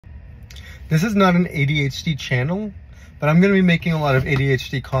This is not an ADHD channel, but I'm going to be making a lot of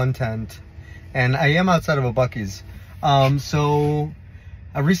ADHD content, and I am outside of a Buc-ee's. So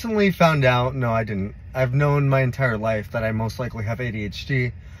I recently found out, no, I didn't. I've known my entire life that I most likely have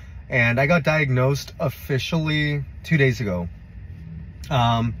ADHD, and I got diagnosed officially 2 days ago.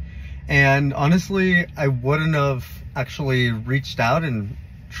 And honestly, I wouldn't have actually reached out and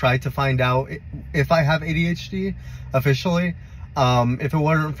tried to find out if I have ADHD officially, if it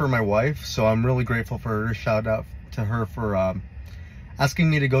wasn't for my wife. So I'm really grateful for her. Shout out to her for asking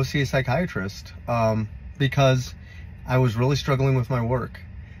me to go see a psychiatrist, because I was really struggling with my work.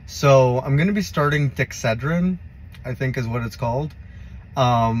 So I'm going to be starting Dexedrine, I think is what it's called.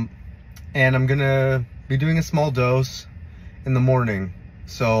 And I'm going to be doing a small dose in the morning.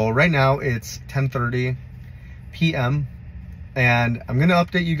 So right now it's 10:30 p.m. and I'm going to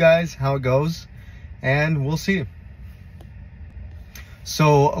update you guys how it goes, and we'll see.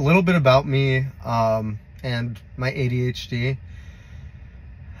 So a little bit about me and my ADHD.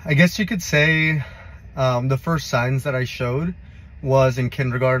 I guess you could say the first signs that I showed was in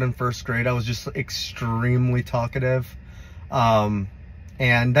kindergarten, first grade. I was just extremely talkative. And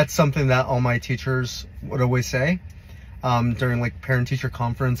that's something that all my teachers would always say. During like parent-teacher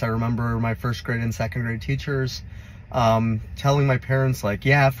conference, I remember my first grade and second grade teachers telling my parents like,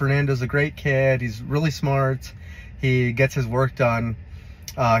 yeah, Fernando's a great kid. He's really smart. He gets his work done.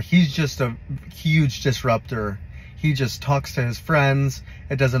 He's just a huge disruptor. He just talks to his friends.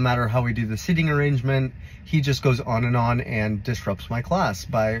 It doesn't matter how we do the seating arrangement. He just goes on and disrupts my class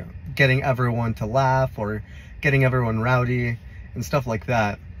by getting everyone to laugh or getting everyone rowdy and stuff like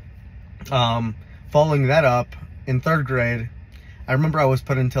that. Following that up, in third grade, I remember I was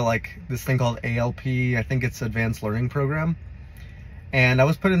put into like this thing called ALP. I think it's Advanced Learning Program. And I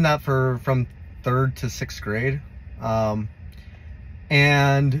was put in that from third to sixth grade.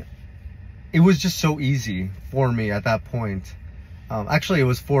 And it was just so easy for me at that point. Actually, it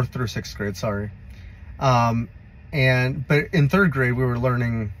was fourth through sixth grade, sorry. But in third grade, we were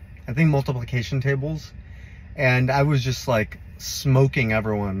learning, I think, multiplication tables. And I was just like smoking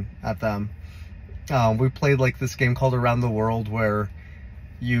everyone at them. We played like this game called Around the World, where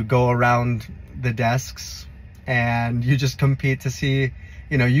you go around the desks and you just compete to see,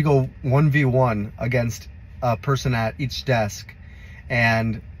 you go 1v1 against a person at each desk.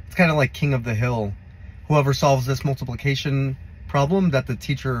 And it's kind of like King of the Hill. Whoever solves this multiplication problem that the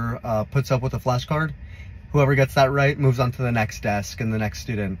teacher puts up with a flashcard, whoever gets that right moves on to the next desk and the next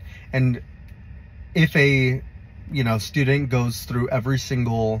student. And if a student goes through every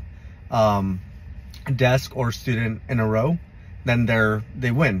single desk or student in a row, then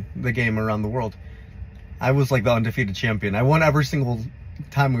they win the game Around the World. I was like the undefeated champion. I won every single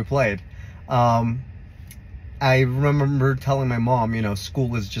time we played. I remember telling my mom,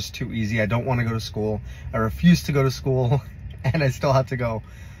 school is just too easy. I don't want to go to school. I refuse to go to school, and I still had to go.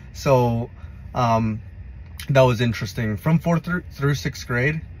 So that was interesting. From fourth through sixth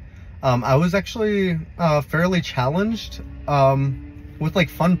grade, I was actually fairly challenged with like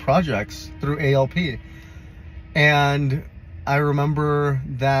fun projects through ALP. And I remember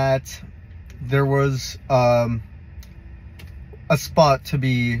that there was a spot to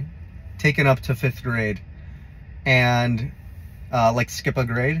be taken up to fifth grade and like skip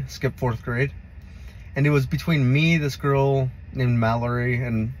fourth grade. And it was between me, this girl named Mallory,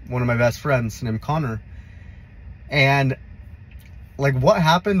 and one of my best friends named Connor. And like what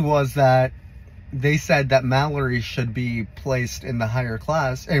happened was that they said that Mallory should be placed in the higher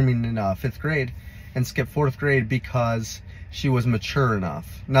class, in fifth grade, and skip fourth grade because she was mature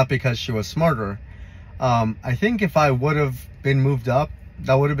enough, not because she was smarter. I think if I would have been moved up,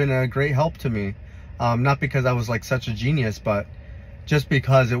 that would have been a great help to me. Not because I was like such a genius, but just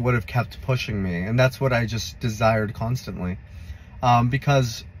because it would have kept pushing me. And that's what I just desired constantly.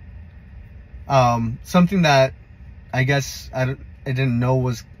 Because something that I guess I didn't know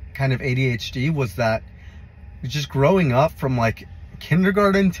was kind of ADHD was that just growing up from like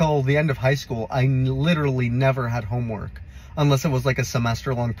kindergarten till the end of high school, I literally never had homework unless it was like a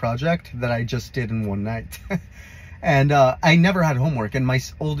semester long project that I just did in one night. And I never had homework, and my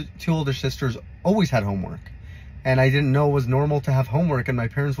two older sisters always had homework, and I didn't know it was normal to have homework. And my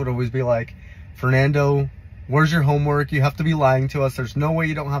parents would always be like, Fernando, where's your homework? You have to be lying to us. There's no way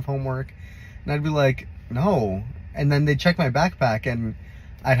you don't have homework. And I'd be like, no. And then they'd check my backpack, and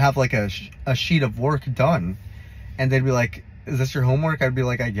I'd have like a sheet of work done, and they'd be like, is this your homework? I'd be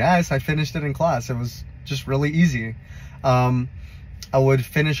like, I guess. I finished it in class. It was just really easy. I would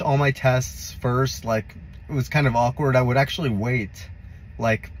finish all my tests first. Like, it was kind of awkward. I would actually wait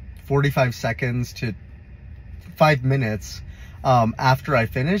like 45 seconds to 5 minutes after I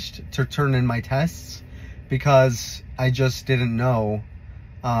finished to turn in my tests, because I just didn't know.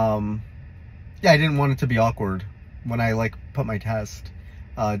 Yeah, I didn't want it to be awkward when I like put my test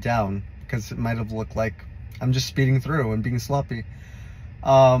down, because it might have looked like I'm just speeding through and being sloppy.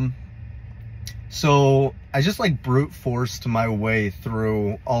 So I just like brute forced my way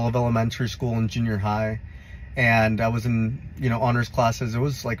through all of elementary school and junior high, and I was in, you know, honors classes. It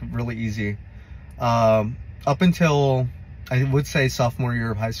was like really easy up until I would say sophomore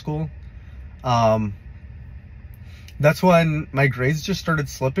year of high school. That's when my grades just started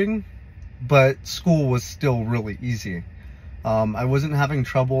slipping, but school was still really easy. I wasn't having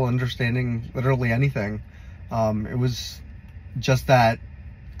trouble understanding literally anything. It was just that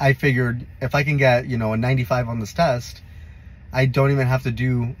I figured if I can get, you know, a 95 on this test, I don't even have to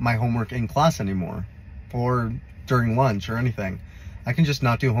do my homework in class anymore or during lunch or anything. I can just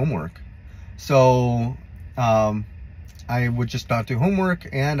not do homework. So I would just not do homework,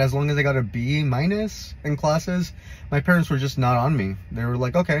 and as long as I got a B- in classes, my parents were just not on me. They were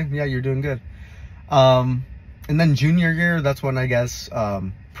like, okay, yeah, you're doing good. And then junior year, that's when I guess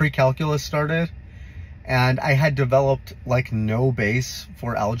pre-calculus started. And I had developed like no base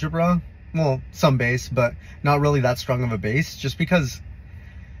for algebra. Well, some base, but not really that strong of a base, just because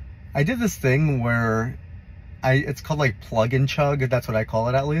I did this thing where it's called like plug and chug, that's what I call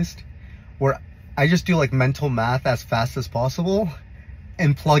it at least, where I just do like mental math as fast as possible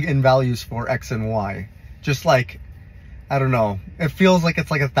and plug in values for X and Y. Just like, I don't know, it feels like it's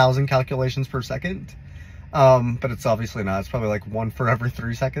like 1,000 calculations per second. But it's obviously not. It's probably like 1 for every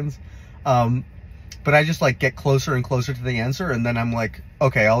 3 seconds. But I just like get closer and closer to the answer, and then I'm like,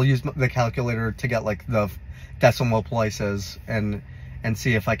 okay, I'll use the calculator to get like the decimal places and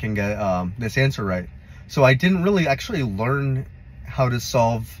see if I can get this answer right. So I didn't really actually learn how to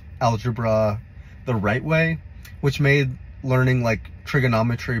solve algebra the right way, which made learning like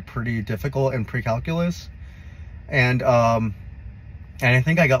trigonometry pretty difficult in pre-calculus. And I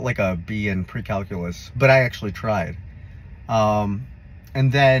think I got like a B in pre-calculus, but I actually tried. And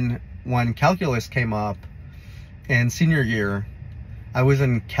then when calculus came up in senior year, I was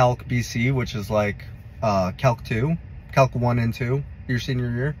in Calc BC, which is like Calc 2, Calc 1 and 2, your senior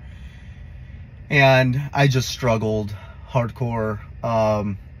year. And I just struggled hardcore.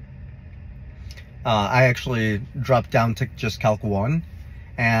 I actually dropped down to just Calc 1,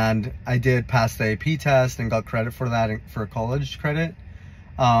 and I did pass the AP test and got credit for that, for college credit.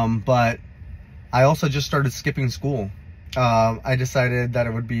 But I also just started skipping school. I decided that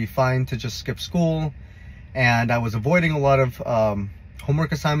it would be fine to just skip school, and I was avoiding a lot of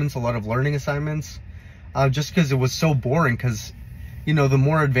homework assignments, a lot of learning assignments, just because it was so boring. Because, you know, the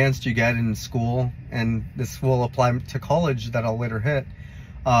more advanced you get in school, and this will apply to college that I'll later hit,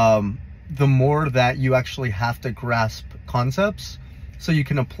 the more that you actually have to grasp concepts so you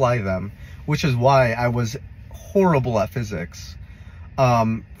can apply them, which is why I was horrible at physics.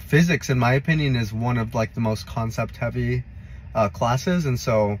 Physics, in my opinion, is one of like the most concept heavy classes, and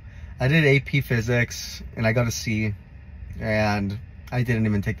so I did AP physics and I got a C, and I didn't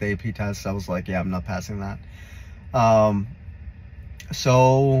even take the AP test. I was like, yeah, I'm not passing that.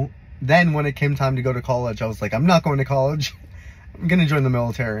 So then when it came time to go to college, I was like, I'm not going to college. I'm gonna join the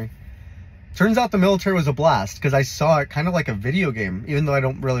military. Turns out the military was a blast, because I saw it kind of like a video game, even though I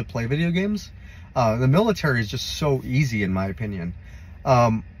don't really play video games. The military is just so easy, in my opinion.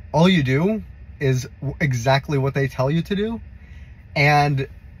 All you do is exactly what they tell you to do, and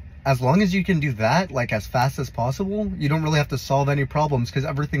as long as you can do that like as fast as possible, you don't really have to solve any problems, because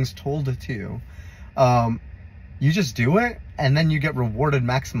everything's told to you. You just do it, and then you get rewarded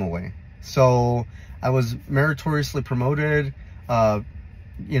maximally. So I was meritoriously promoted,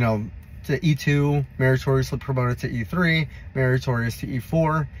 you know, to E2, meritoriously promoted to E3, meritorious to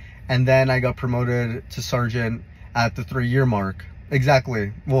E4, and then I got promoted to sergeant at the 3-year mark.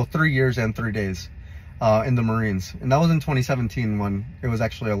 Exactly. Well, 3 years and 3 days in the Marines. And that was in 2017, when it was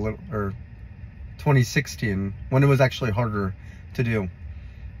actually or 2016, when it was actually harder to do.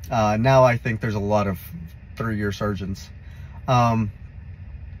 Now I think there's a lot of 3-year sergeants. And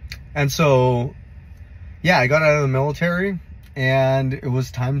so, yeah, I got out of the military, and it was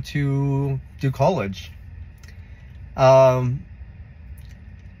time to do college.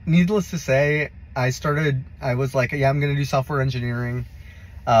 Needless to say, I was like, yeah, I'm going to do software engineering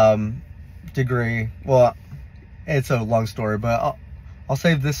degree. Well, it's a long story, but I'll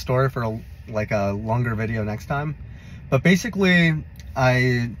save this story for a longer video next time. But basically,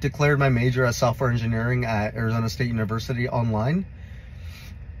 I declared my major as software engineering at Arizona State University online.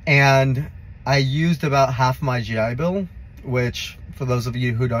 And I used about half my GI Bill, which, for those of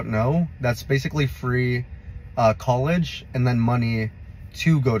you who don't know, that's basically free college and then money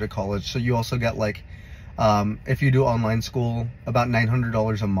to go to college. So you also get like, if you do online school, about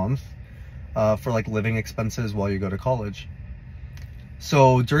 $900 a month for like living expenses while you go to college.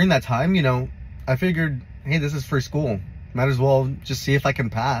 So during that time, you know, I figured, hey, this is free school. Might as well just see if I can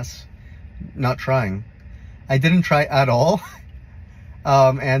pass, not trying. I didn't try at all.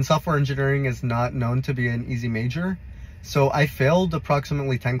 And software engineering is not known to be an easy major. So I failed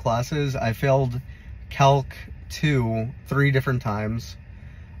approximately 10 classes. I failed Calc 2 3 different times.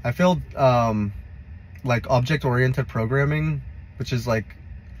 I failed like object-oriented programming, which is like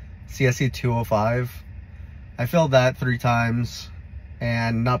CSE 205. I failed that 3 times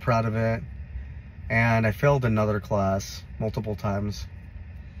and not proud of it. And I failed another class multiple times.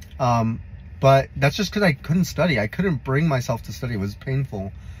 But that's just because I couldn't study. I couldn't bring myself to study. It was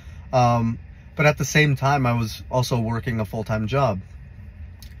painful. But at the same time, I was also working a full-time job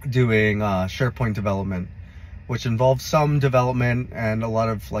doing SharePoint development, which involved some development and a lot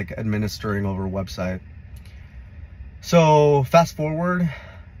of like administering over a website. So fast forward,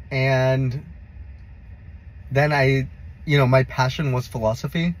 and then my passion was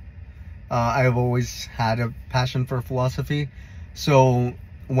philosophy. I've always had a passion for philosophy. So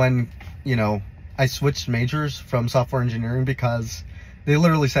when, I switched majors from software engineering because they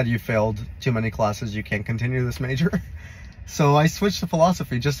literally said you failed too many classes, you can't continue this major. So I switched to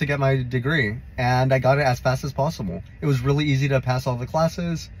philosophy just to get my degree, and I got it as fast as possible. It was really easy to pass all the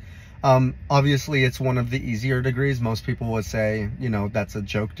classes. Obviously, it's one of the easier degrees. Most people would say, that's a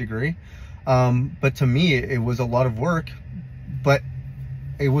joke degree. But to me, it was a lot of work, but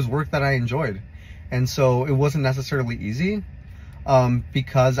it was work that I enjoyed. And so it wasn't necessarily easy,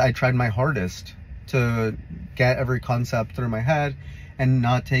 because I tried my hardest to get every concept through my head and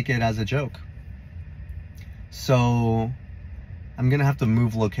not take it as a joke. So I'm gonna have to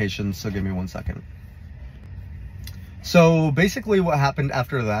move locations, so give me 1 second. So basically what happened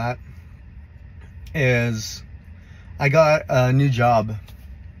after that is I got a new job,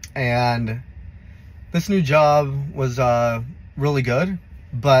 and this new job was really good,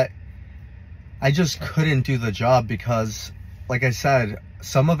 but I just couldn't do the job because, like I said,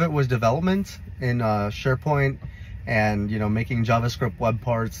 some of it was development in SharePoint and, making JavaScript web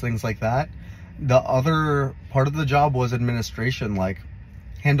parts, things like that. The other part of the job was administration, like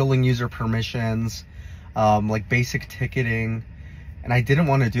handling user permissions, like basic ticketing, and I didn't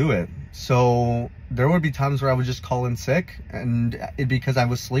want to do it. So there would be times where I would just call in sick, and it'd be because I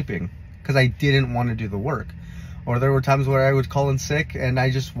was sleeping, because I didn't want to do the work. Or there were times where I would call in sick and I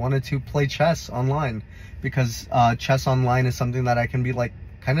just wanted to play chess online, because chess online is something that I can be like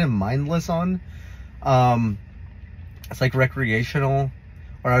kind of mindless on. It's like recreational.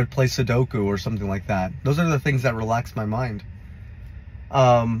 Or I would play Sudoku or something like that. Those are the things that relax my mind.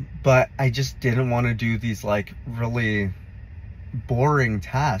 But I just didn't want to do these like really boring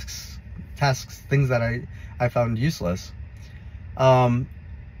tasks, things that I found useless. I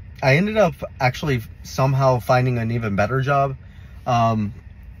ended up actually somehow finding an even better job,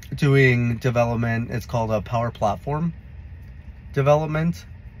 doing development. It's called a Power Platform development,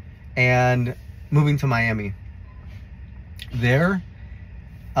 and moving to Miami. There,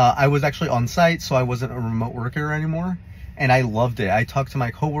 I was actually on site, so I wasn't a remote worker anymore, and I loved it. I talked to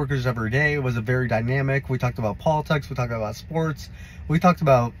my coworkers every day. It was a very dynamic. We talked about politics, we talked about sports, we talked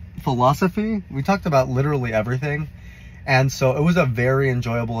about philosophy, we talked about literally everything. And so it was a very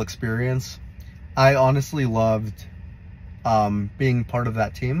enjoyable experience. I honestly loved being part of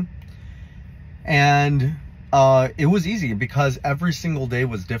that team. And it was easy because every single day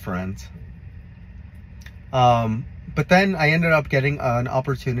was different. But then I ended up getting an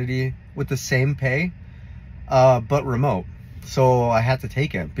opportunity with the same pay, but remote. So I had to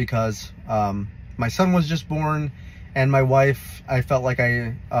take it because my son was just born, and my wife, I felt like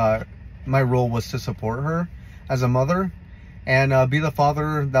my role was to support her as a mother and be the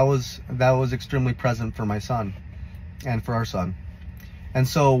father that was extremely present for my son and for our son. And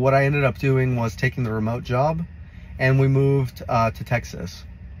so what I ended up doing was taking the remote job, and we moved to Texas.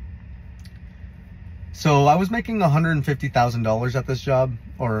 So I was making $150,000 at this job,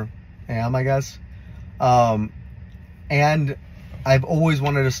 or am, I guess. And I've always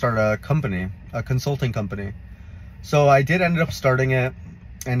wanted to start a company, a consulting company. So I did end up starting it,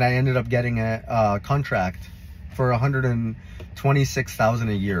 and I ended up getting a contract for $126,000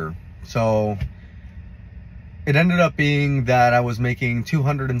 a year. So it ended up being that I was making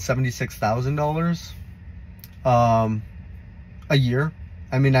 $276,000 a year.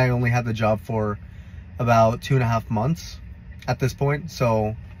 I mean, I only had the job for about 2.5 months at this point,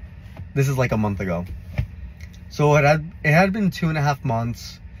 so this is like a month ago. So it had been 2.5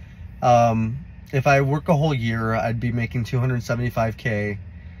 months. if I work a whole year, I'd be making $275K.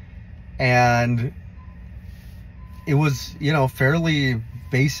 And it was, you know, fairly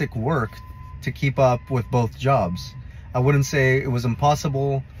basic work to keep up with both jobs. I wouldn't say it was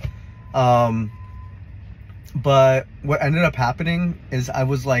impossible. But what ended up happening is I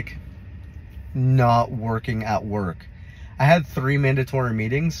was like not working at work. I had 3 mandatory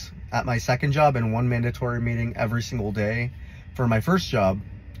meetings at my second job and 1 mandatory meeting every single day for my first job.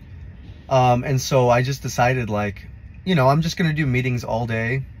 And so I just decided, like, you know, I'm just going to do meetings all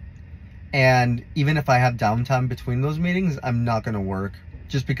day. And even if I have downtime between those meetings, I'm not going to work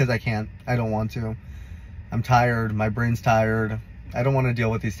just because I can't. I don't want to. I'm tired. My brain's tired. I don't want to deal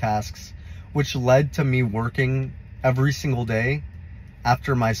with these tasks, which led to me working every single day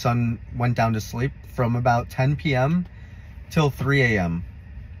after my son went down to sleep from about 10 p.m. till 3 a.m.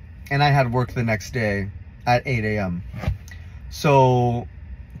 And I had work the next day at 8 a.m. So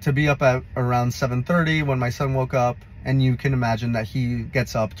to be up at around 7:30 when my son woke up, and you can imagine that he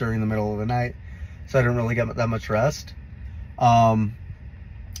gets up during the middle of the night, so I didn't really get that much rest.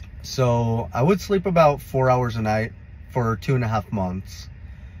 So I would sleep about 4 hours a night for 2.5 months.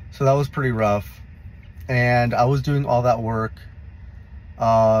 So that was pretty rough. And I was doing all that work.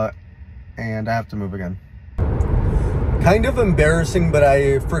 And I have to move again. Kind of embarrassing, but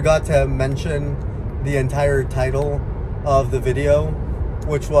I forgot to mention the entire title of the video,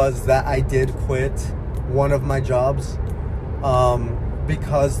 which was that I did quit one of my jobs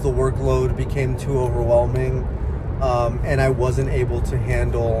because the workload became too overwhelming, and I wasn't able to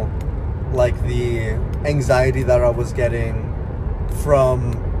handle like the anxiety that I was getting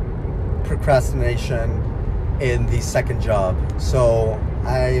from procrastination in the second job. So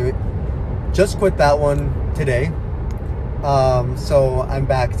I just quit that one today. So I'm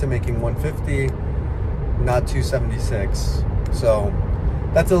back to making 150, not 276. So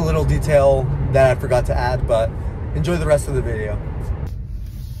that's a little detail that I forgot to add, but enjoy the rest of the video.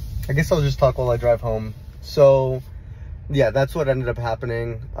 I guess I'll just talk while I drive home. So yeah, that's what ended up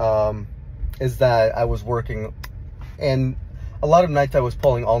happening, is that I was working, and a lot of nights I was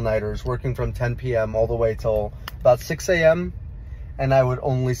pulling all-nighters, working from 10 p.m. all the way till about 6 a.m. And I would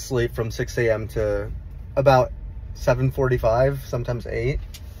only sleep from 6 a.m. to about 7:45, sometimes 8.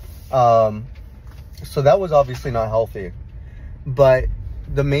 So that was obviously not healthy. But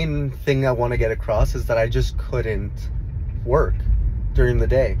the main thing I want to get across is that I just couldn't work during the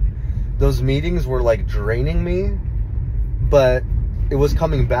day. Those meetings were like draining me, but it was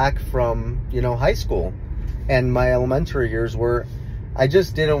coming back from, you know, high school and my elementary years, where I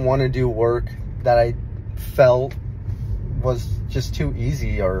just didn't want to do work that I felt was just too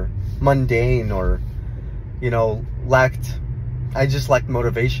easy or mundane, or, you know, I just lacked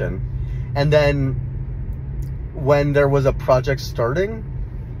motivation. And then when there was a project starting,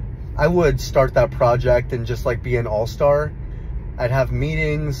 I would start that project and just like be an all-star. I'd have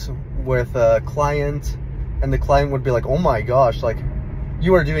meetings with a client, and the client would be like, oh my gosh, like,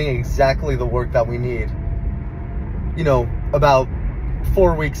 you are doing exactly the work that we need. You know, about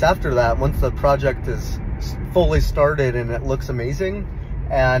 4 weeks after that, once the project is fully started and it looks amazing,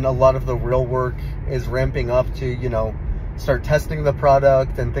 and a lot of the real work is ramping up to, you know, start testing the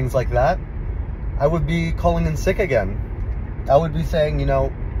product and things like that, I would be calling in sick again. I would be saying, you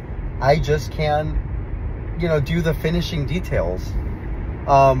know, I just can't, you know, do the finishing details,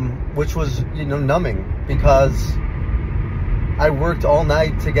 which was, you know, numbing, because I worked all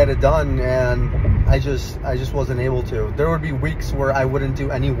night to get it done, and I just wasn't able to. There would be weeks where I wouldn't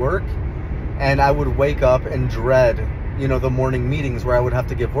do any work, and I would wake up and dread, you know, the morning meetings where I would have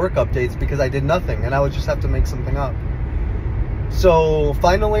to give work updates because I did nothing, and I would just have to make something up. So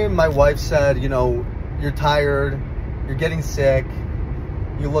finally my wife said, you know, you're tired, you're getting sick,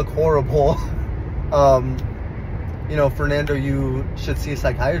 you look horrible. You know, Fernando, you should see a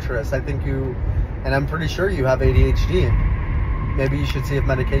psychiatrist. I think you, and I'm pretty sure you have ADHD. Maybe you should see if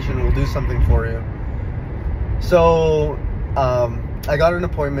medication will do something for you. So I got an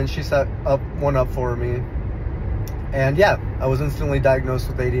appointment. She set one up for me. And yeah, I was instantly diagnosed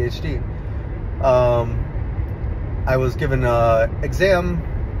with ADHD. I was given an exam,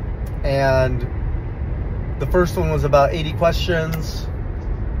 and the first one was about 80 questions.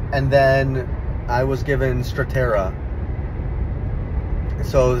 And then I was given Strattera.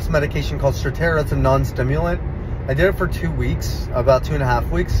 So this medication called Strattera, it's a non-stimulant. I did it for 2 weeks, about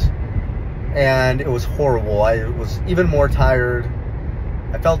 2.5 weeks, and it was horrible. I was even more tired.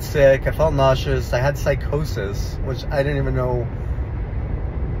 I felt sick, I felt nauseous, I had psychosis, which I didn't even know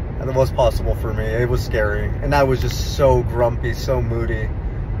that was possible for me. It was scary, and I was just so grumpy, so moody.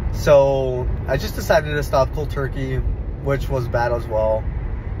 So I just decided to stop cold turkey, which was bad as well.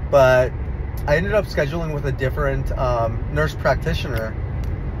 But I ended up scheduling with a different nurse practitioner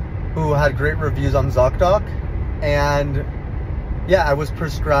who had great reviews on ZocDoc, and yeah, I was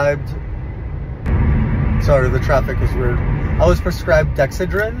prescribed, sorry, the traffic was weird. I was prescribed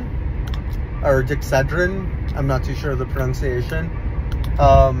Dexedrine, or Dexedrine, I'm not too sure of the pronunciation.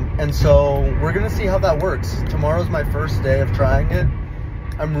 And so we're gonna see how that works. Tomorrow's my first day of trying it.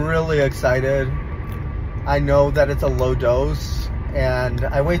 I'm really excited. I know that it's a low dose, and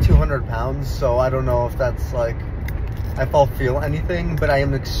I weigh 200 pounds, so I don't know if that's like, if I'll feel anything, but I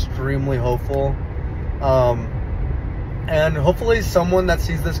am extremely hopeful. And hopefully someone that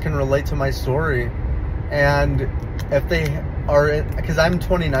sees this can relate to my story. And if they are, because I'm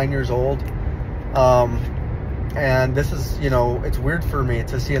 29 years old, and this is, you know, it's weird for me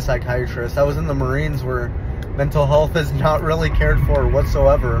to see a psychiatrist. I was in the Marines where mental health is not really cared for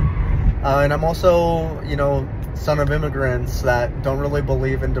whatsoever. And I'm also, you know, son of immigrants that don't really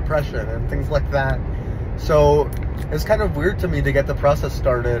believe in depression and things like that. So it's kind of weird to me to get the process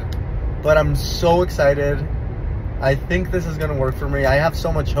started, but I'm so excited. I think this is going to work for me. I have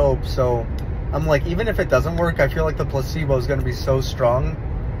so much hope. So I'm like, even if it doesn't work, I feel like the placebo is going to be so strong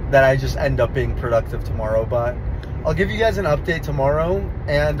that I just end up being productive tomorrow. But I'll give you guys an update tomorrow,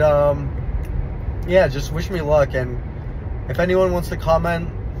 and yeah, just wish me luck. And if anyone wants to comment,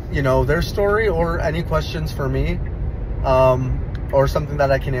 you know, their story or any questions for me, or something that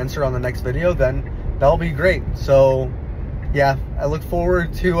I can answer on the next video, then that'll be great. So yeah, I look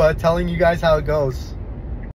forward to telling you guys how it goes.